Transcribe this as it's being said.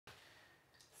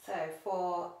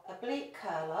oblique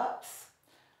curl-ups,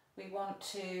 we want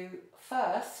to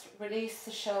first release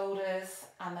the shoulders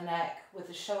and the neck with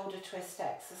the shoulder twist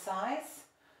exercise.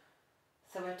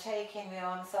 So we're taking the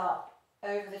arms up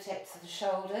over the tips of the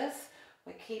shoulders.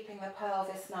 We're keeping the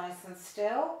pelvis nice and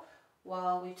still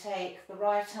while we take the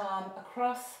right arm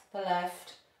across the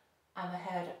left and the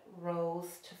head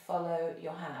rolls to follow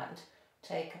your hand.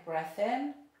 Take a breath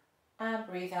in and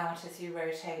breathe out as you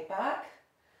rotate back.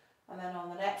 And then on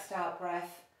the next out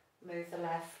breath, move the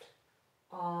left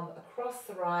arm across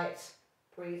the right.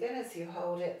 Breathe in as you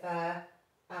hold it there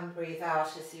and breathe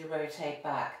out as you rotate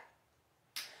back.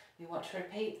 You want to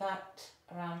repeat that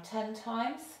around 10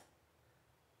 times,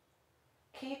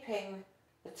 keeping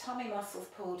the tummy muscles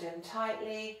pulled in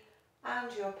tightly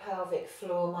and your pelvic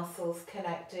floor muscles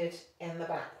connected in the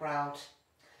background.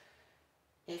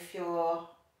 If you're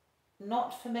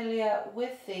not familiar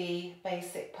with the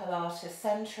basic Pilates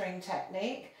centering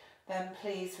technique, then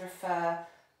please refer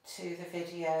to the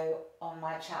video on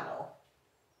my channel.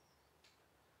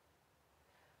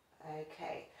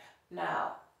 Okay,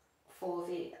 now for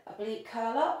the oblique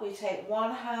curl up, we take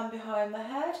one hand behind the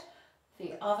head,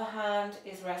 the other hand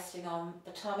is resting on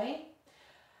the tummy.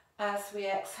 As we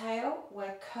exhale,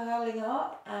 we're curling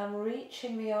up and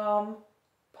reaching the arm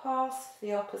past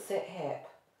the opposite hip.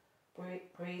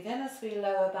 Breathe in as we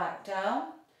lower back down.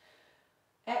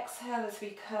 Exhale as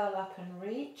we curl up and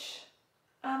reach,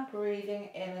 and breathing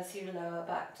in as you lower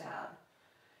back down.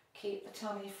 Keep the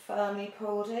tummy firmly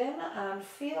pulled in and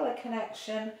feel a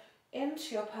connection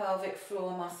into your pelvic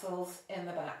floor muscles in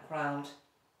the background.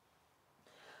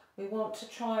 We want to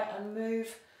try and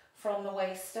move from the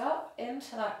waist up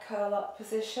into that curl up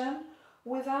position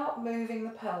without moving the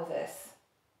pelvis.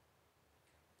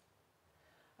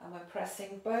 And we're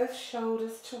pressing both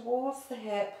shoulders towards the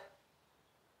hip,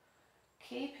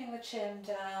 keeping the chin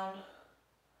down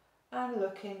and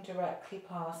looking directly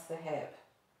past the hip.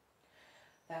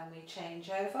 Then we change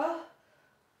over,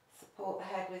 support the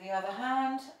head with the other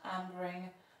hand and bring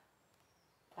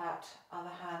that other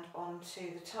hand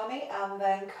onto the tummy and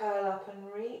then curl up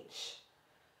and reach,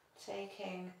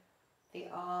 taking the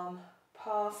arm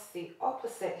past the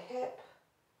opposite hip,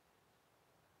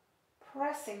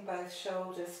 pressing both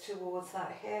shoulders towards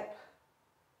that hip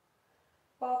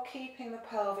while keeping the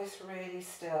pelvis really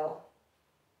still.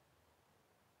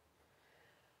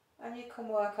 And you can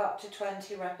work up to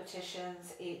 20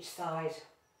 repetitions each side.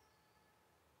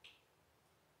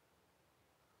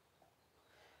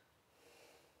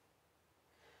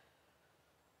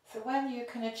 So when you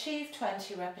can achieve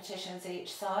 20 repetitions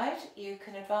each side, you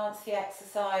can advance the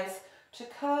exercise to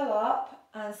curl up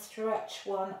and stretch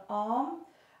one arm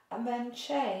and then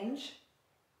change.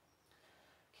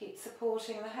 Keep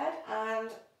supporting the head and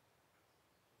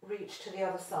reach to the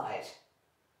other side.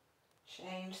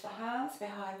 Change the hands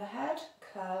behind the head,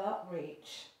 curl up,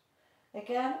 reach.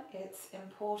 Again, it's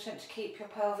important to keep your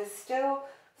pelvis still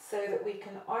so that we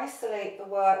can isolate the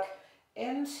work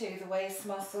into the waist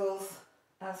muscles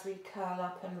as we curl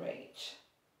up and reach.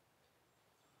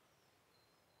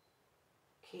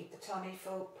 Keep the tummy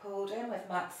pulled in with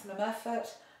maximum effort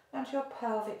and your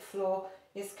pelvic floor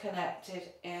is connected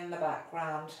in the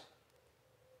background.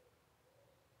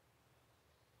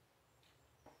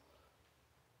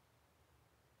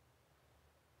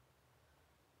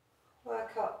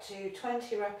 Work up to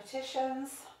 20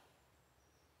 repetitions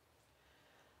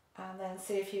and then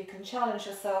see if you can challenge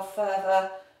yourself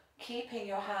further, keeping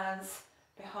your hands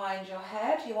behind your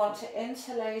head. You want to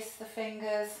interlace the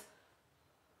fingers.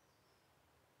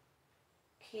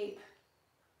 Keep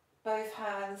both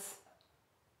hands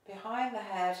behind the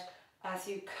head as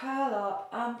you curl up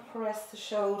and press the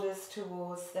shoulders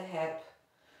towards the hip.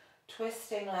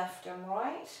 Twisting left and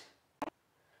right.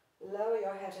 Lower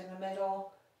your head in the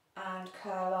middle and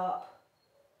curl up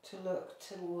to look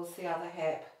towards the other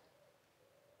hip.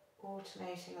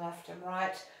 Alternating left and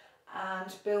right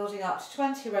and building up to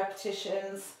 20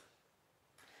 repetitions,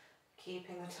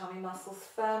 keeping the tummy muscles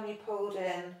firmly pulled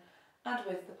in and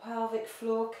with the pelvic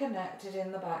floor connected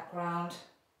in the background.